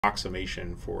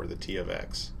approximation for the t of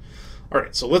x. All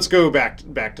right, so let's go back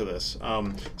to this.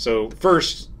 So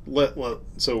first,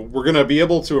 so we're going to be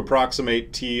able to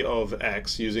approximate t of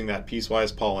x using that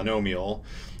piecewise polynomial,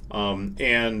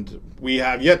 and we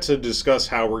have yet to discuss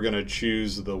how we're going to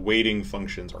choose the weighting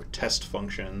functions or test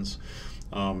functions.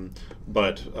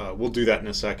 But we'll do that in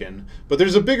a second. But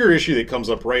there's a bigger issue that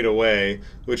comes up right away,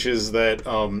 which is that,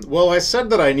 well, I said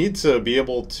that I need to be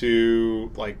able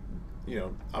to, like,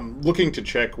 I'm looking to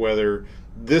check whether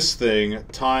this thing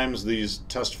times these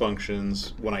test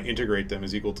functions when I integrate them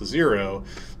is equal to 0.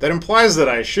 That implies that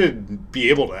I should be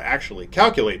able to actually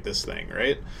calculate this thing,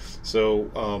 right? So,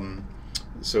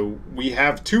 so we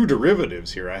have two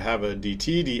derivatives here. I have a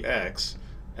dt dx,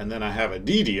 and then I have a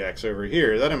d dx over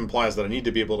here. That implies that I need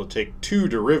to be able to take two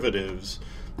derivatives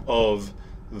of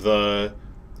the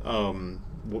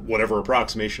whatever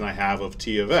approximation I have of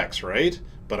t of x, right?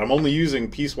 But I'm only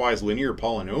using piecewise linear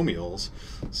polynomials,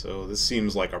 so this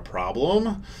seems like a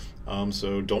problem.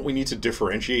 So don't we need to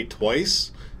differentiate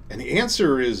twice? And the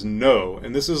answer is no,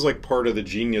 and this is like part of the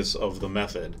genius of the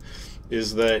method,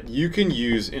 is that you can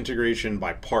use integration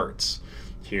by parts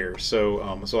here.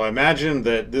 So, so I imagine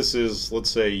that this is, let's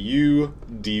say, u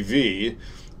dv,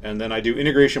 and then I do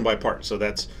integration by parts. So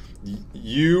that's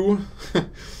u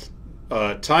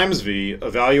times v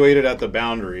evaluated at the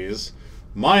boundaries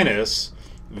minus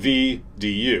v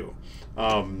du.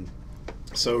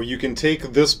 So you can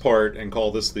take this part and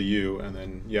call this the u, and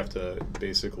then you have to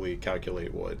basically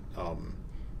calculate what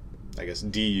I guess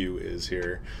du is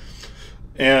here.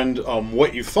 And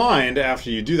what you find after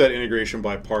you do that integration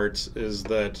by parts is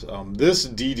that this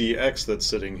d dx that's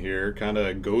sitting here kind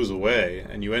of goes away,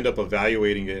 and you end up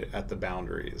evaluating it at the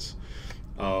boundaries.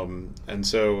 And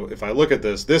so if I look at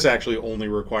this, this actually only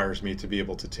requires me to be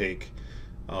able to take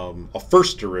a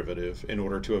first derivative in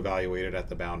order to evaluate it at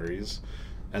the boundaries.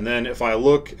 And then if I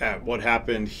look at what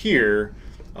happened here,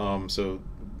 so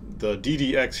the d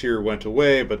dx here went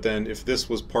away, but then if this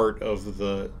was part of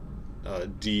the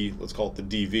let's call it the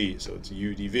dv, so it's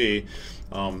u dv,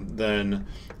 then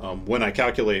when I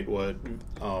calculate what,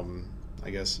 I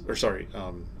guess, or sorry,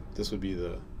 this would be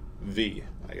the v,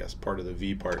 I guess, part of the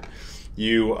v part,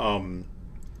 you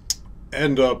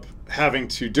end up having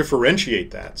to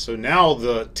differentiate that. So now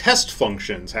the test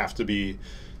functions have to be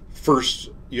first,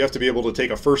 you have to be able to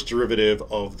take a first derivative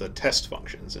of the test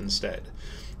functions instead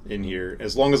in here.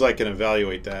 As long as I can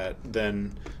evaluate that,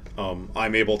 then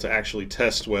I'm able to actually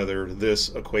test whether this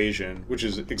equation, which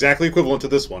is exactly equivalent to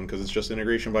this one because it's just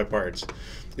integration by parts,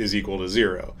 is equal to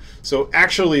 0. So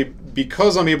actually,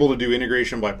 because I'm able to do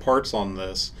integration by parts on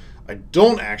this, I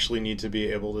don't actually need to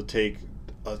be able to take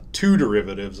two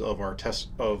derivatives of our test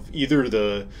of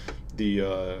either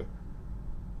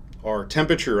our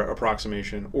temperature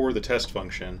approximation or the test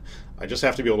function. I just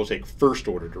have to be able to take first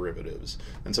order derivatives.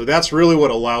 And so that's really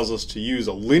what allows us to use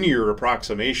a linear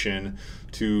approximation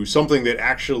to something that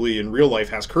actually in real life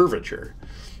has curvature.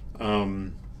 That's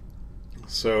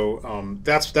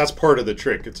part of the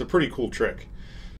trick. It's a pretty cool trick.